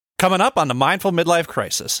Coming up on the Mindful Midlife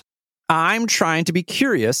Crisis, I'm trying to be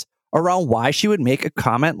curious around why she would make a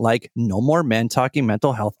comment like no more men talking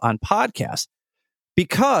mental health on podcasts.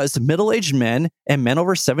 Because middle-aged men and men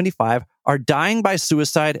over 75 are dying by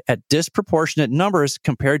suicide at disproportionate numbers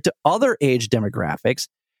compared to other age demographics.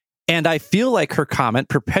 And I feel like her comment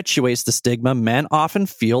perpetuates the stigma men often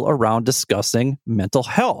feel around discussing mental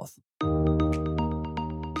health.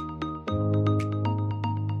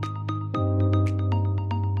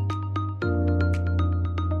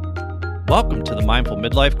 Welcome to the Mindful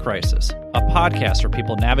Midlife Crisis, a podcast for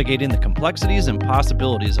people navigating the complexities and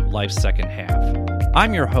possibilities of life's second half.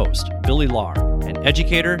 I'm your host, Billy Lahr, an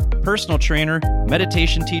educator, personal trainer,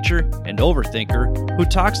 meditation teacher, and overthinker who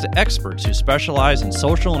talks to experts who specialize in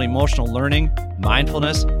social and emotional learning,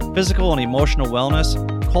 mindfulness, physical and emotional wellness,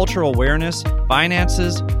 cultural awareness,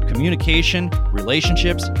 finances, communication,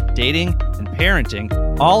 relationships, dating, and parenting,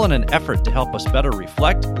 all in an effort to help us better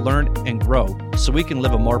reflect, learn, and grow so we can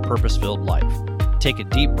live a more purpose-filled life. Take a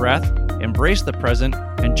deep breath, embrace the present,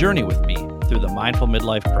 and journey with me through the Mindful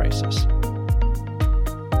Midlife Crisis.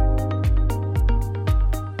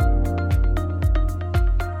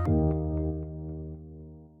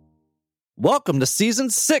 Welcome to Season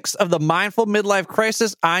 6 of the Mindful Midlife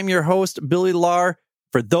Crisis. I'm your host, Billy Lahr.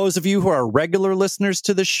 For those of you who are regular listeners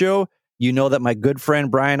to the show, you know that my good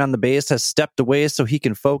friend Brian on the bass has stepped away so he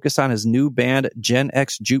can focus on his new band, Gen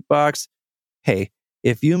X Jukebox. Hey,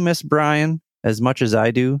 if you miss Brian as much as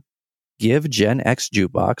I do, give Gen X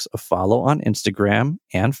Jukebox a follow on Instagram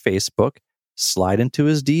and Facebook, slide into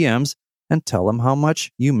his DMs, and tell him how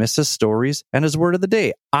much you miss his stories and his word of the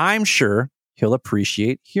day. I'm sure he'll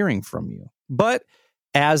appreciate hearing from you. But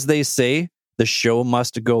as they say, the show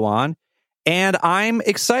must go on. And I'm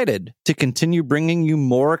excited to continue bringing you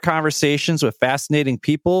more conversations with fascinating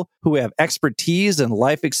people who have expertise and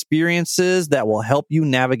life experiences that will help you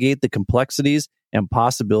navigate the complexities and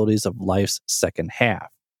possibilities of life's second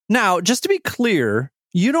half. Now, just to be clear,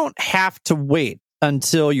 you don't have to wait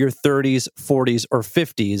until your 30s, 40s, or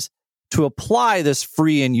 50s to apply this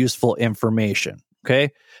free and useful information. Okay?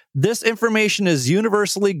 This information is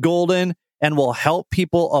universally golden and will help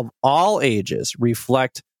people of all ages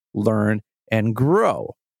reflect, learn, and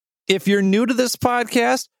grow. If you're new to this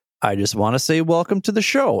podcast, I just want to say welcome to the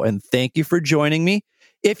show and thank you for joining me.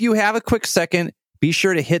 If you have a quick second, be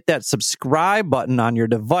sure to hit that subscribe button on your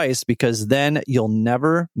device because then you'll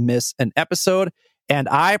never miss an episode. And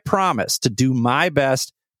I promise to do my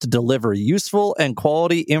best to deliver useful and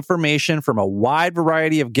quality information from a wide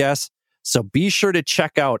variety of guests. So be sure to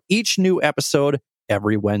check out each new episode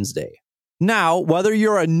every Wednesday. Now, whether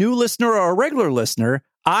you're a new listener or a regular listener,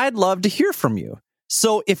 I'd love to hear from you.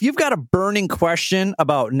 So if you've got a burning question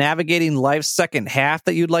about navigating life's second half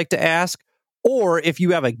that you'd like to ask, or if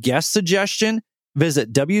you have a guest suggestion,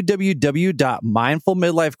 visit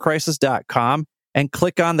www.mindfulmidlifecrisis.com and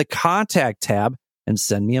click on the contact tab and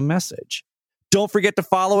send me a message. Don't forget to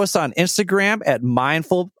follow us on Instagram at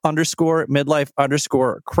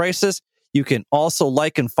mindful_midlife_crisis. You can also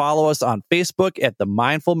like and follow us on Facebook at the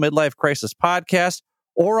Mindful Midlife Crisis Podcast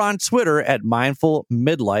or on Twitter at Mindful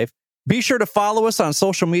Midlife. Be sure to follow us on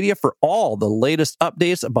social media for all the latest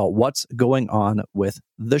updates about what's going on with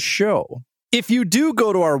the show. If you do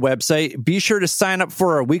go to our website, be sure to sign up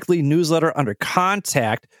for our weekly newsletter under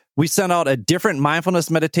Contact. We send out a different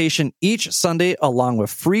mindfulness meditation each Sunday along with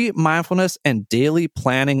free mindfulness and daily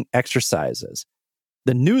planning exercises.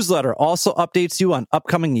 The newsletter also updates you on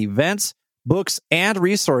upcoming events, books, and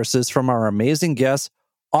resources from our amazing guests.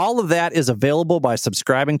 All of that is available by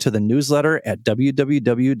subscribing to the newsletter at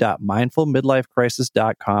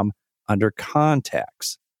www.mindfulmidlifecrisis.com under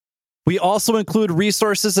Contacts. We also include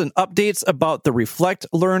resources and updates about the Reflect,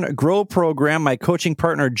 Learn, Grow program my coaching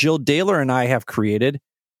partner Jill Daylor and I have created.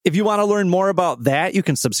 If you want to learn more about that, you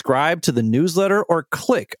can subscribe to the newsletter or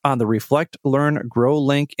click on the Reflect, Learn, Grow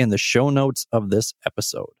link in the show notes of this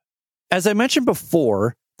episode. As I mentioned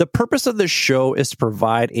before, the purpose of this show is to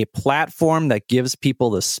provide a platform that gives people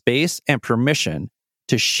the space and permission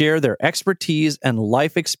to share their expertise and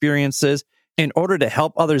life experiences in order to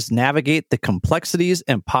help others navigate the complexities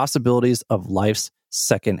and possibilities of life's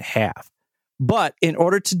second half. But in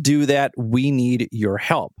order to do that, we need your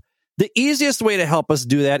help. The easiest way to help us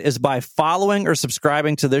do that is by following or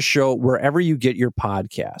subscribing to this show wherever you get your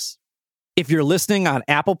podcasts. If you're listening on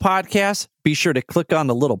Apple Podcasts, be sure to click on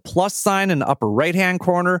the little plus sign in the upper right-hand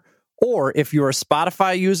corner, or if you're a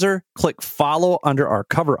Spotify user, click follow under our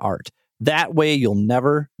cover art. That way you'll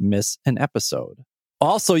never miss an episode.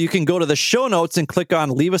 Also, you can go to the show notes and click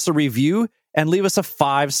on leave us a review and leave us a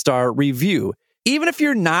 5-star review. Even if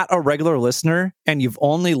you're not a regular listener and you've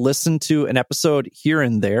only listened to an episode here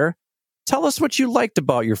and there, tell us what you liked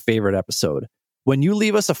about your favorite episode. When you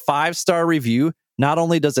leave us a 5-star review, not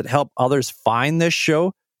only does it help others find this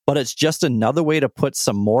show, but it's just another way to put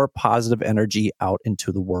some more positive energy out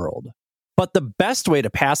into the world. But the best way to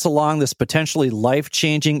pass along this potentially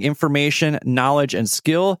life-changing information, knowledge, and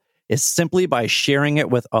skill is simply by sharing it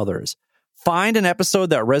with others. Find an episode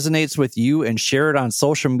that resonates with you and share it on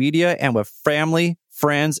social media and with family,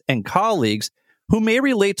 friends, and colleagues who may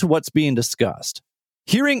relate to what's being discussed.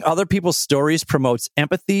 Hearing other people's stories promotes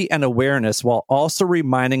empathy and awareness while also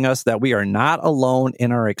reminding us that we are not alone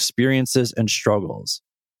in our experiences and struggles.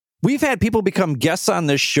 We've had people become guests on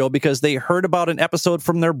this show because they heard about an episode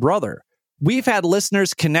from their brother. We've had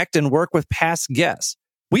listeners connect and work with past guests.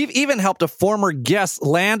 We've even helped a former guest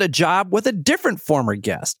land a job with a different former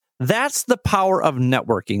guest. That's the power of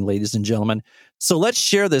networking, ladies and gentlemen. So let's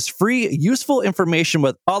share this free, useful information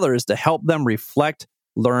with others to help them reflect,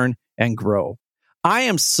 learn, and grow. I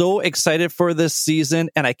am so excited for this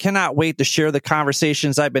season, and I cannot wait to share the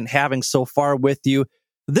conversations I've been having so far with you.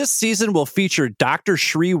 This season will feature Dr.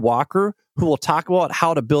 Shree Walker, who will talk about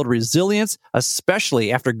how to build resilience,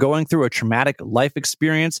 especially after going through a traumatic life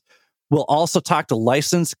experience. We'll also talk to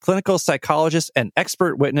licensed clinical psychologist and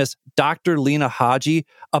expert witness Dr. Lena Haji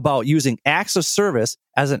about using acts of service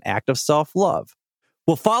as an act of self-love.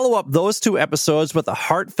 We'll follow up those 2 episodes with a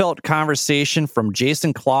heartfelt conversation from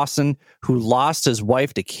Jason Clausen, who lost his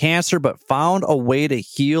wife to cancer but found a way to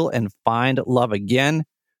heal and find love again.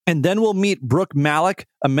 And then we'll meet Brooke Malik,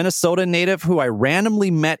 a Minnesota native who I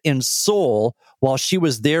randomly met in Seoul while she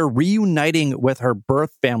was there reuniting with her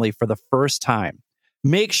birth family for the first time.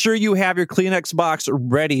 Make sure you have your Kleenex box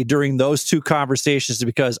ready during those 2 conversations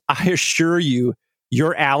because I assure you,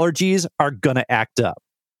 your allergies are going to act up.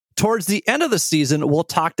 Towards the end of the season, we'll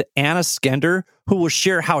talk to Anna Skender, who will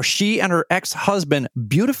share how she and her ex-husband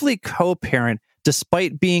beautifully co-parent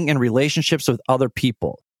despite being in relationships with other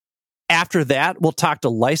people. After that, we'll talk to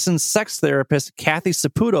licensed sex therapist Kathy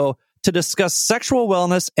Saputo to discuss sexual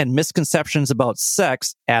wellness and misconceptions about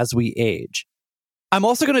sex as we age. I'm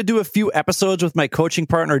also going to do a few episodes with my coaching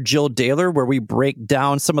partner, Jill Daler, where we break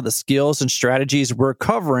down some of the skills and strategies we're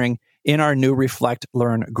covering in our new Reflect,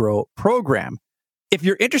 Learn, Grow program. If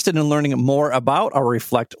you're interested in learning more about our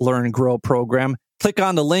Reflect, Learn, Grow program, click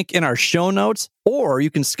on the link in our show notes, or you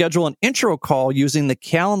can schedule an intro call using the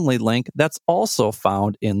Calendly link that's also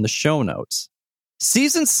found in the show notes.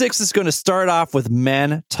 Season 6 is going to start off with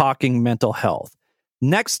men talking mental health.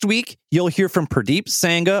 Next week, you'll hear from Pradeep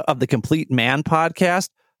Sangha of the Complete Man podcast,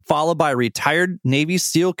 followed by retired Navy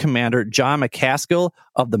SEAL Commander John McCaskill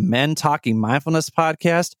of the Men Talking Mindfulness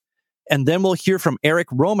podcast. And then we'll hear from Eric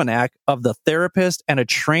Romanak of the Therapist and a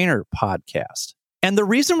Trainer podcast. And the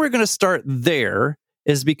reason we're going to start there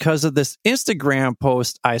is because of this Instagram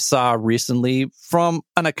post I saw recently from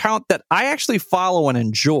an account that I actually follow and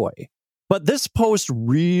enjoy. But this post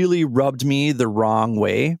really rubbed me the wrong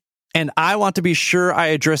way. And I want to be sure I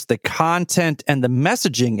address the content and the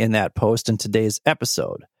messaging in that post in today's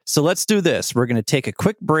episode. So let's do this. We're going to take a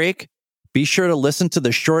quick break. Be sure to listen to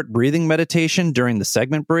the short breathing meditation during the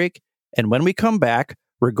segment break. And when we come back,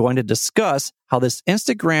 we're going to discuss how this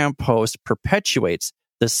Instagram post perpetuates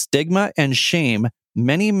the stigma and shame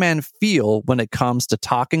many men feel when it comes to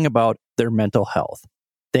talking about their mental health.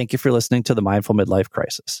 Thank you for listening to the Mindful Midlife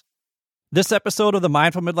Crisis. This episode of the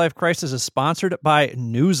Mindful Midlife Crisis is sponsored by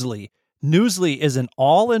Newsly. Newsly is an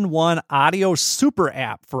all-in-one audio super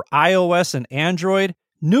app for iOS and Android.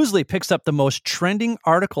 Newsly picks up the most trending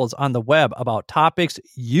articles on the web about topics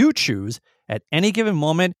you choose at any given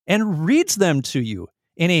moment and reads them to you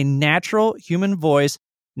in a natural human voice,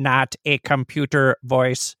 not a computer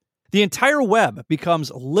voice. The entire web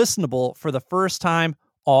becomes listenable for the first time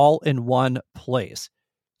all in one place.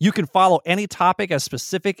 You can follow any topic as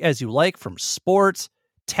specific as you like, from sports,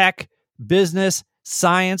 tech, business,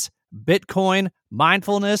 science, Bitcoin,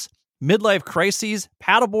 mindfulness, midlife crises,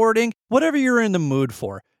 paddleboarding, whatever you're in the mood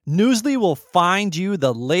for. Newsly will find you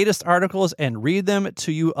the latest articles and read them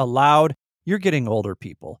to you aloud. You're getting older,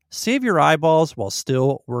 people. Save your eyeballs while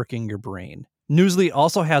still working your brain. Newsly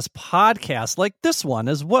also has podcasts like this one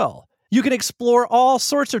as well. You can explore all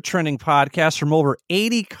sorts of trending podcasts from over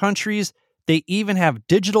 80 countries. They even have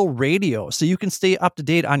digital radio, so you can stay up to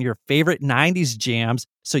date on your favorite 90s jams,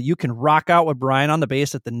 so you can rock out with Brian on the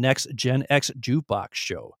bass at the next Gen X Jukebox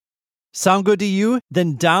show. Sound good to you?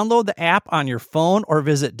 Then download the app on your phone or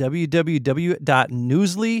visit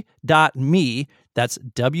www.newsly.me. That's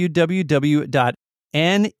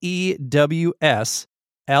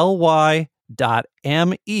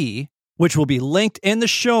www.newsly.me, which will be linked in the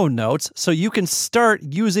show notes so you can start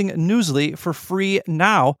using Newsly for free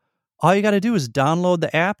now. All you got to do is download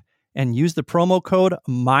the app and use the promo code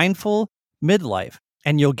MindfulMidlife,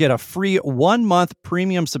 and you'll get a free 1-month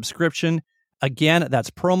premium subscription. Again,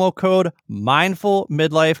 that's promo code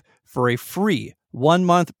MindfulMidlife for a free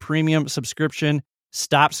 1-month premium subscription.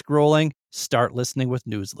 Stop scrolling, start listening with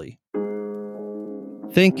Newsly.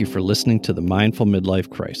 Thank you for listening to the Mindful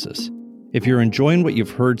Midlife Crisis. If you're enjoying what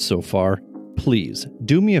you've heard so far, please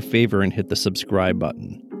do me a favor and hit the subscribe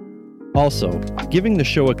button. Also, giving the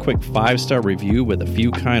show a quick 5-star review with a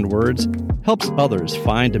few kind words helps others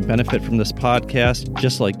find and benefit from this podcast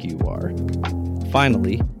just like you are.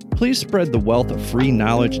 Finally, please spread the wealth of free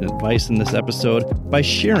knowledge and advice in this episode by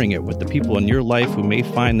sharing it with the people in your life who may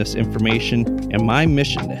find this information and my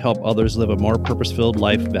mission to help others live a more purpose-filled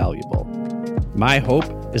life valuable. My hope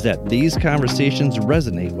is that these conversations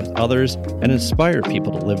resonate with others and inspire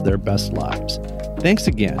people to live their best lives. Thanks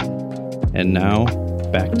again. And now,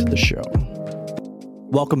 back to the show.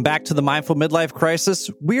 Welcome back to the Mindful Midlife Crisis.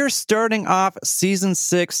 We're starting off season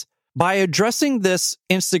 6 by addressing this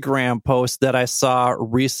Instagram post that I saw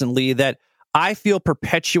recently that I feel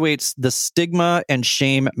perpetuates the stigma and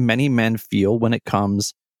shame many men feel when it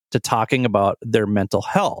comes to talking about their mental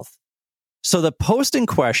health. So the post in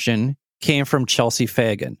question came from Chelsea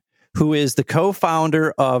Fagan, who is the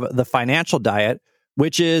co-founder of The Financial Diet,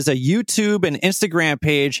 which is a YouTube and Instagram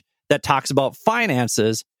page that talks about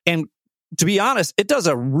finances. And to be honest, it does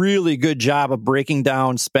a really good job of breaking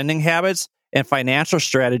down spending habits and financial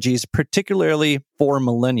strategies, particularly for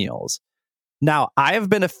millennials. Now, I have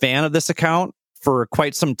been a fan of this account for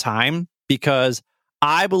quite some time because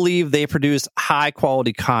I believe they produce high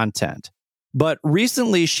quality content. But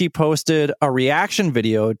recently she posted a reaction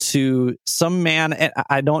video to some man, and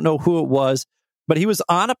I don't know who it was, but he was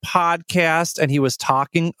on a podcast and he was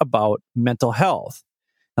talking about mental health.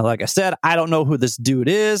 Now, like I said, I don't know who this dude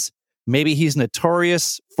is. Maybe he's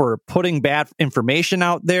notorious for putting bad information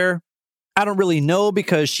out there. I don't really know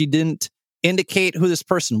because she didn't indicate who this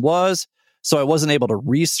person was. So I wasn't able to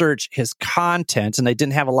research his content, and I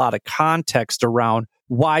didn't have a lot of context around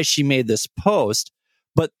why she made this post.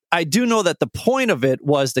 But I do know that the point of it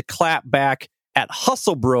was to clap back at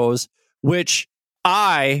hustle bros, which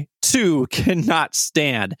I, too, cannot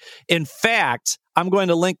stand. In fact, I'm going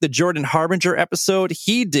to link the Jordan Harbinger episode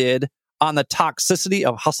he did on the toxicity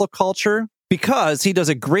of hustle culture because he does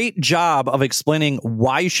a great job of explaining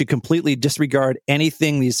why you should completely disregard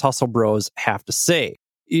anything these hustle bros have to say.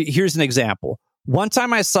 Here's an example. One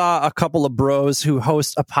time I saw a couple of bros who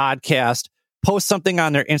host a podcast post something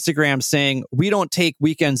on their Instagram saying, we don't take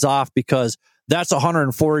weekends off because that's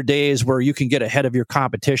 104 days where you can get ahead of your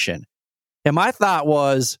competition. And my thought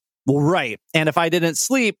was, well, right. And if I didn't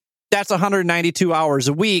sleep, that's 192 hours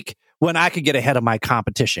a week when I could get ahead of my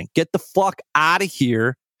competition. Get the fuck out of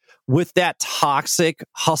here with that toxic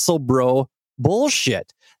hustle bro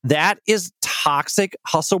bullshit. That is toxic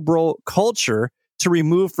hustle bro culture to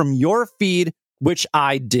remove from your feed, which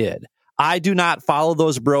I did. I do not follow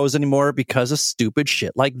those bros anymore because of stupid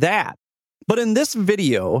shit like that. But in this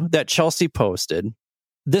video that Chelsea posted,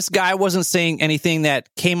 this guy wasn't saying anything that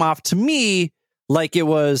came off to me like it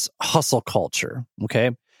was hustle culture.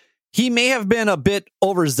 Okay. He may have been a bit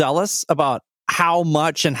overzealous about how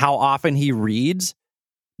much and how often he reads,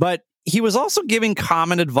 but he was also giving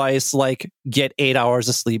common advice like get 8 hours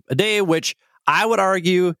of sleep a day, which I would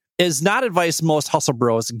argue is not advice most hustle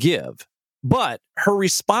bros give. But her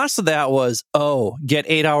response to that was, oh, get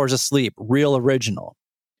 8 hours of sleep, real original.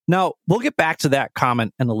 Now, we'll get back to that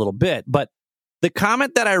comment in a little bit, but the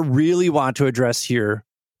comment that I really want to address here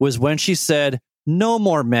was when she said, no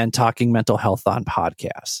more men talking mental health on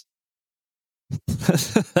podcasts.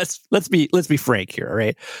 let's be frank here, all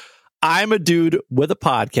right? I'm a dude with a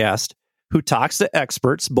podcast who talks to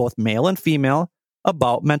experts, both male and female,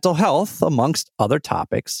 about mental health, amongst other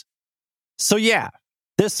topics. So yeah,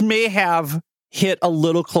 this may have hit a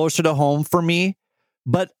little closer to home for me,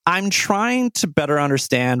 but I'm trying to better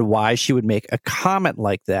understand why she would make a comment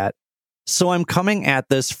like that. So I'm coming at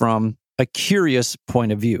this from a curious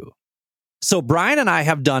point of view. So Brian and I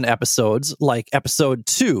have done episodes like episode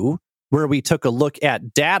 2, where we took a look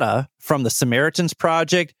at data from the Samaritans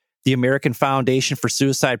Project, the American Foundation for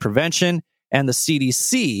Suicide Prevention, and the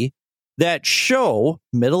CDC that show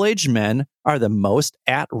middle-aged men are the most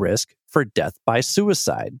at risk for death by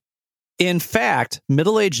suicide. In fact,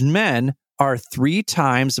 middle-aged men are 3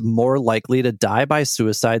 times more likely to die by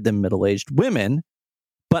suicide than middle-aged women,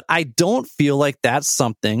 but I don't feel like that's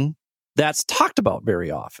something that's talked about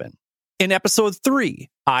very often. In episode 3,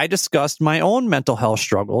 I discussed my own mental health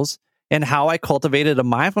struggles and how I cultivated a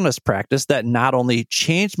mindfulness practice that not only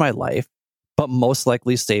changed my life, but most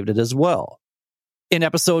likely saved it as well. In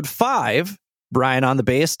episode 5, Brian on the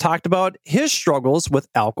bass talked about his struggles with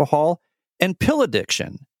alcohol and pill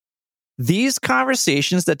addiction. These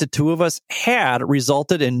conversations that the two of us had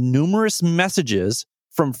resulted in numerous messages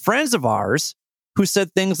from friends of ours who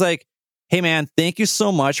said things like, "Hey man, thank you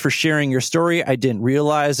so much for sharing your story. I didn't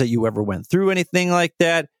realize that you ever went through anything like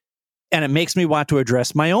that. And it makes me want to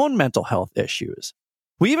address my own mental health issues."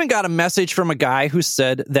 We even got a message from a guy who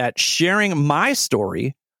said that sharing my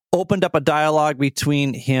story opened up a dialogue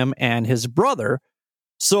between him and his brother.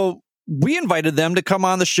 So we invited them to come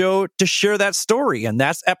on the show to share that story. And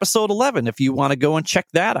that's episode 11 if you want to go and check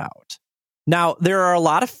that out. Now, there are a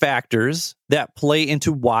lot of factors that play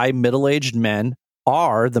into why middle-aged men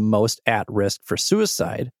are the most at risk for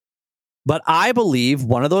suicide. But I believe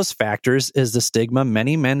one of those factors is the stigma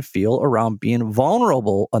many men feel around being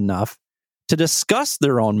vulnerable enough to discuss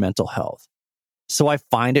their own mental health. So I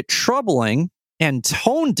find it troubling and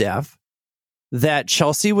tone deaf that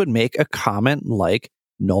Chelsea would make a comment like,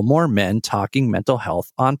 "No more men talking mental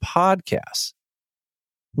health on podcasts."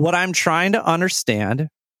 What I'm trying to understand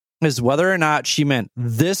is whether or not she meant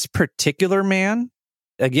this particular man.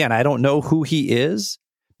 Again, I don't know who he is.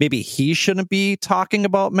 Maybe he shouldn't be talking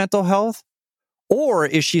about mental health. Or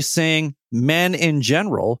is she saying men in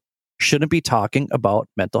general shouldn't be talking about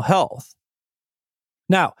mental health?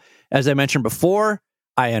 Now, as I mentioned before,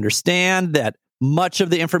 I understand that much of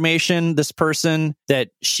the information this person that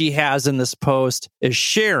she has in this post is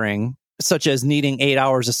sharing, such as needing 8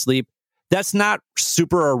 hours of sleep, that's not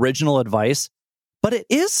super original advice, but it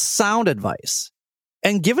is sound advice.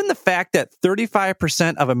 And given the fact that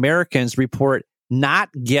 35% of Americans report not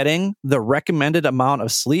getting the recommended amount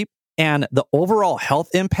of sleep and the overall health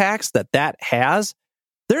impacts that that has,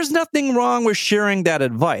 there's nothing wrong with sharing that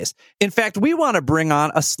advice. In fact, we want to bring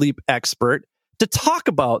on a sleep expert to talk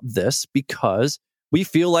about this because we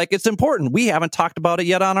feel like it's important. We haven't talked about it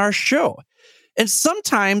yet on our show. And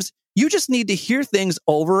sometimes you just need to hear things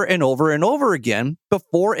over and over and over again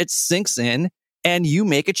before it sinks in and you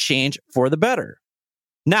make a change for the better.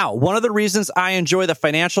 Now, one of the reasons I enjoy the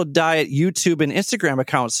Financial Diet YouTube and Instagram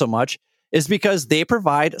accounts so much is because they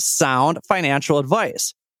provide sound financial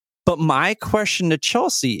advice. But my question to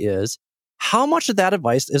Chelsea is, how much of that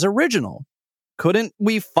advice is original? Couldn't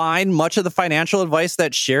we find much of the financial advice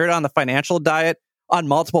that's shared on the Financial Diet on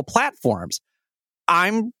multiple platforms?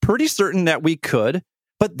 I'm pretty certain that we could,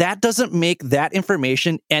 but that doesn't make that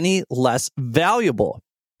information any less valuable.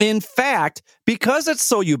 In fact, because it's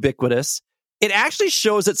so ubiquitous, it actually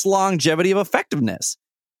shows its longevity of effectiveness.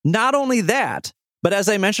 Not only that, but as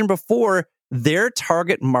I mentioned before, their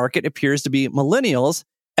target market appears to be millennials.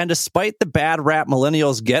 And despite the bad rap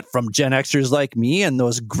millennials get from Gen Xers like me and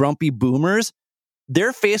those grumpy boomers,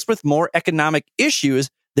 they're faced with more economic issues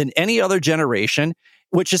than any other generation,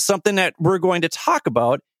 which is something that we're going to talk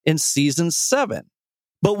about in season 7.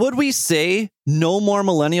 But would we say no more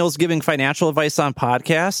millennials giving financial advice on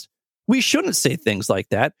podcasts? We shouldn't say things like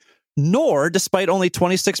that. Nor, despite only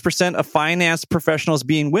 26% of finance professionals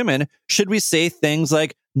being women, should we say things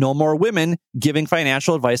like no more women giving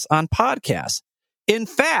financial advice on podcasts. In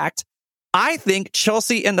fact, I think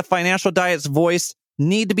Chelsea and the Financial Diet's voice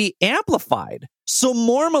need to be amplified. So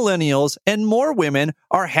more millennials and more women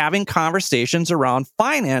are having conversations around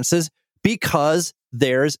finances because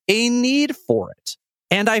there's a need for it.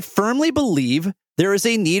 And I firmly believe there is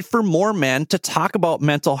a need for more men to talk about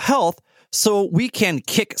mental health so we can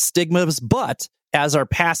kick stigma's butt, as our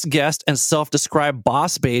past guest and self-described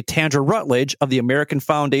boss babe Tandra Rutledge of the American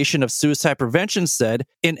Foundation of Suicide Prevention said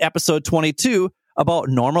in episode 22 about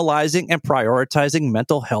normalizing and prioritizing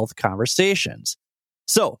mental health conversations.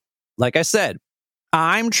 So, like I said,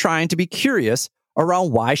 I'm trying to be curious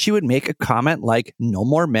around why she would make a comment like no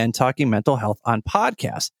more men talking mental health on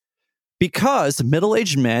podcasts. Because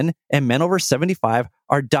middle-aged men and men over 75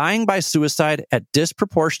 are dying by suicide at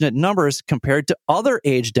disproportionate numbers compared to other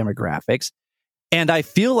age demographics. And I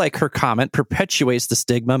feel like her comment perpetuates the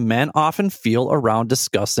stigma men often feel around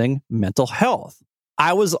discussing mental health.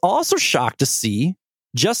 I was also shocked to see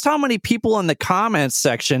just how many people in the comments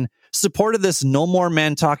section supported this no more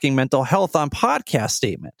men talking mental health on podcast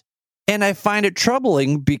statement. And I find it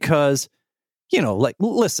troubling because,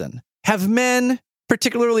 listen, have men,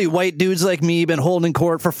 particularly white dudes like me, been holding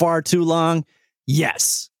court for far too long?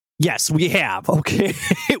 Yes. Yes, we have. Okay.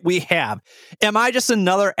 We have. Am I just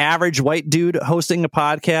another average white dude hosting a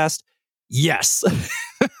podcast? Yes.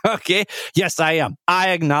 Okay. Yes, I am.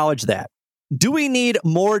 I acknowledge that. Do we need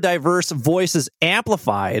more diverse voices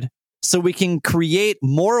amplified so we can create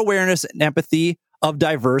more awareness and empathy of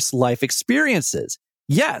diverse life experiences.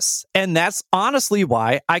 Yes, and that's honestly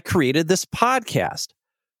why I created this podcast.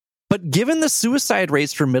 But given the suicide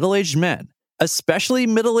rates for middle-aged men, especially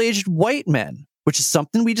middle-aged white men, which is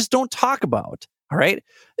something we just don't talk about, all right?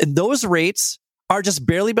 And those rates are just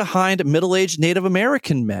barely behind middle-aged Native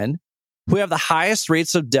American men who have the highest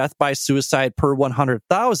rates of death by suicide per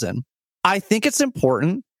 100,000. I think it's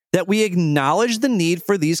important that we acknowledge the need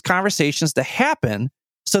for these conversations to happen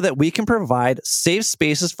so that we can provide safe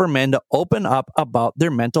spaces for men to open up about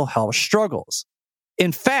their mental health struggles.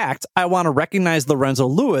 In fact, I want to recognize Lorenzo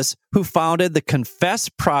Lewis, who founded the Confess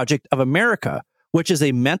Project of America, which is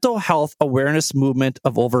a mental health awareness movement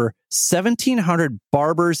of over 1,700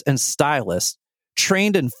 barbers and stylists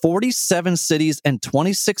trained in 47 cities and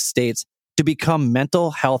 26 states to become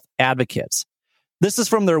mental health advocates. This is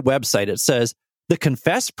from their website. It says, the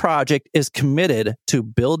Confess Project is committed to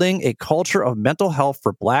building a culture of mental health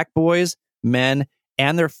for Black boys, men,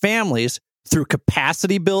 and their families through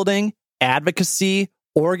capacity building, advocacy,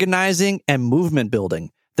 organizing, and movement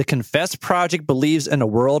building. The Confess Project believes in a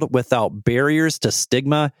world without barriers to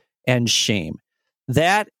stigma and shame.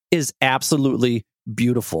 That is absolutely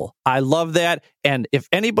beautiful. I love that. And if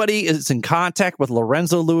anybody is in contact with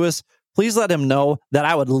Lorenzo Lewis, please let him know that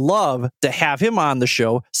I would love to have him on the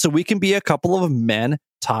show so we can be a couple of men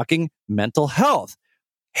talking mental health.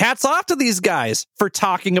 Hats off to these guys for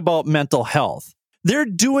talking about mental health. They're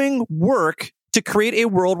doing work to create a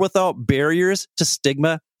world without barriers to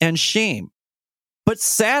stigma and shame. But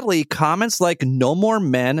sadly, comments like no more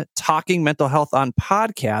men talking mental health on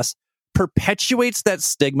podcasts perpetuates that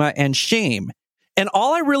stigma and shame. And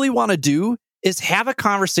all I really want to do is have a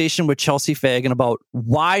conversation with Chelsea Fagan about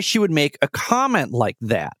why she would make a comment like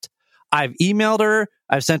that. I've emailed her,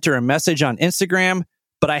 I've sent her a message on Instagram,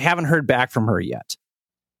 but I haven't heard back from her yet.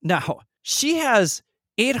 Now, she has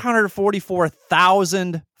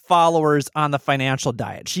 844,000 followers on the Financial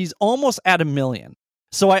Diet. She's almost at 1 million.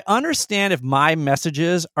 So I understand if my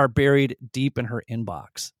messages are buried deep in her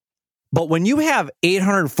inbox. But when you have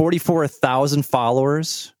 844,000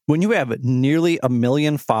 followers, when you have nearly 1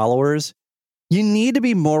 million followers, you need to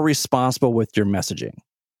be more responsible with your messaging.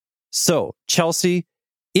 So, Chelsea,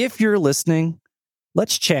 if you're listening,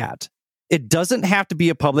 let's chat. It doesn't have to be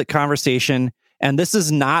a public conversation, and this is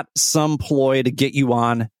not some ploy to get you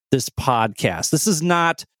on this podcast. This is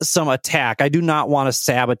not some attack. I do not want to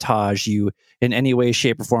sabotage you in any way,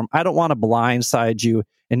 shape, or form. I don't want to blindside you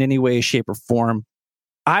in any way, shape, or form.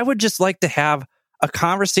 I would just like to have a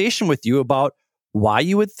conversation with you about why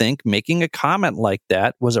you would think making a comment like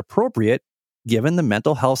that was appropriate given the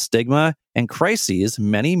mental health stigma and crises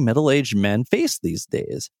many middle-aged men face these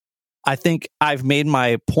days. I think I've made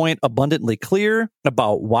my point abundantly clear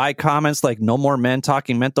about why comments like no more men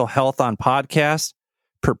talking mental health on podcasts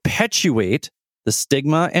perpetuate the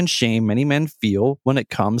stigma and shame many men feel when it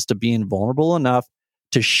comes to being vulnerable enough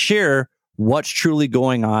to share what's truly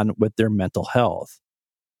going on with their mental health.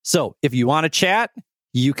 So if you want to chat,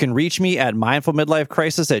 you can reach me at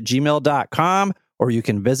mindfulmidlifecrisis@gmail.com, or you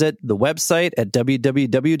can visit the website at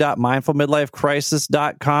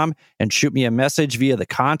www.mindfulmidlifecrisis.com and shoot me a message via the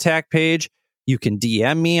contact page. You can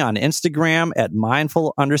DM me on Instagram at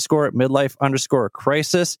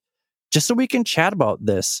mindful_midlife_crisis, just so we can chat about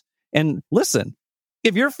this. And listen,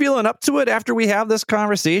 if you're feeling up to it after we have this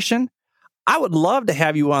conversation, I would love to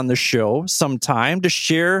have you on the show sometime to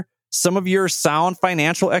share some of your sound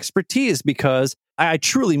financial expertise, because I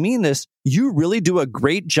truly mean this. You really do a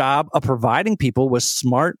great job of providing people with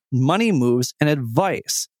smart money moves and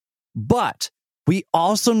advice. But we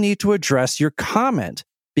also need to address your comment,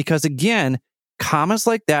 because again, comments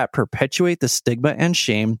like that perpetuate the stigma and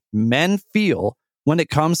shame men feel when it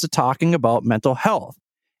comes to talking about mental health.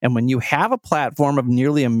 And when you have a platform of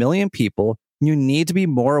nearly 1 million people, you need to be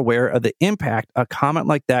more aware of the impact a comment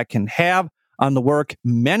like that can have on the work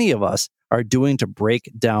many of us are doing to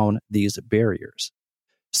break down these barriers.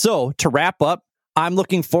 So to wrap up, I'm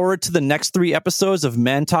looking forward to the next 3 episodes of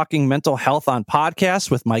Men Talking Mental Health on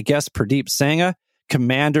Podcasts with my guests Pradeep Sangha,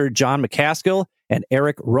 Commander John McCaskill, and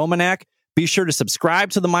Eric Romanak. Be sure to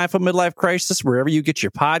subscribe to the Mindful Midlife Crisis wherever you get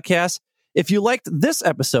your podcasts. If you liked this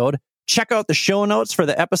episode, check out the show notes for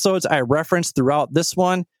the episodes I referenced throughout this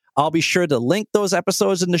one. I'll be sure to link those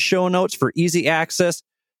episodes in the show notes for easy access.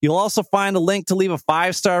 You'll also find a link to leave a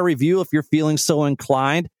 5-star review if you're feeling so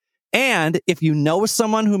inclined. And if you know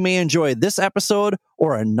someone who may enjoy this episode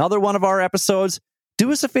or another one of our episodes,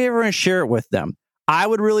 do us a favor and share it with them. I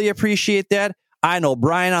would really appreciate that. I know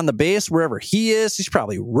Brian on the bass, wherever he is, he's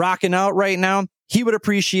probably rocking out right now. He would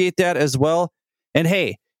appreciate that as well. And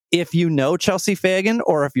hey, if you know Chelsea Fagan,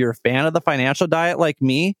 or if you're a fan of the Financial Diet like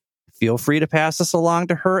me, feel free to pass this along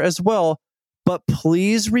to her as well. But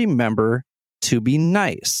please remember to be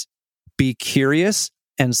nice, be curious,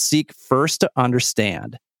 and seek first to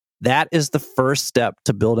understand. That is the first step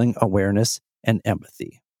to building awareness and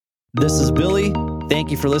empathy. This is Billy.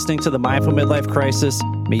 Thank you for listening to the Mindful Midlife Crisis.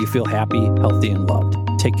 May you feel happy, healthy, and loved.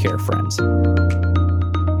 Take care, friends.